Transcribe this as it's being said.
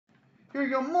Here you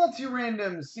go,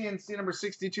 multi-random C&C number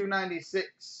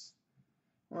 6296.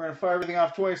 We're going to fire everything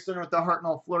off twice, starting with the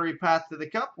Hartnell Fleury Path to the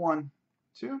Cup. 1,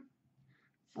 2.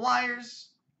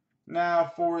 Flyers.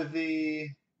 Now for the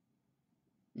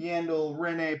Yandel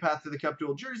Rene Path to the Cup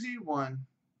dual jersey. 1,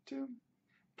 2.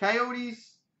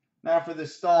 Coyotes. Now for the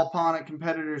Stahl Ponick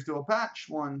Competitors dual patch.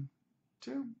 1,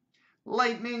 2.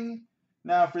 Lightning.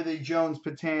 Now for the Jones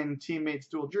Patan Teammates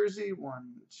dual jersey.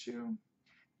 1, 2.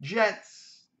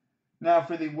 Jets. Now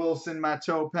for the Wilson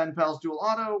Matteau Pen Pals dual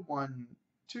auto. 1,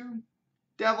 2.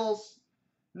 Devils.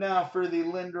 Now for the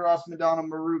Lindros Madonna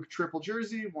Maruk triple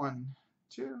jersey. 1,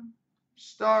 2.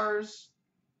 Stars.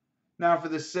 Now for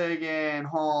the Sagan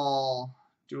Hall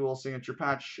dual signature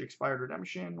patch expired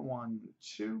redemption. 1,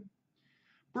 2.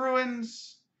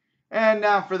 Bruins. And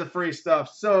now for the free stuff.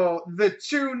 So the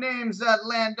 2 names that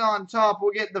land on top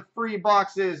will get the free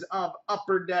boxes of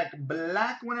Upper Deck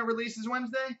Black when it releases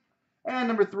Wednesday. And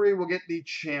number 3 will get the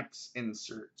Champs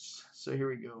inserts. So here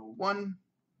we go. 1,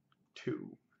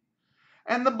 2.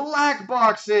 And the black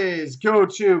boxes go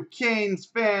to Canes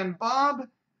fan Bob,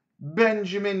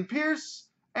 Benjamin Pierce,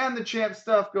 and the Champ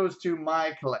stuff goes to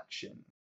My Collection.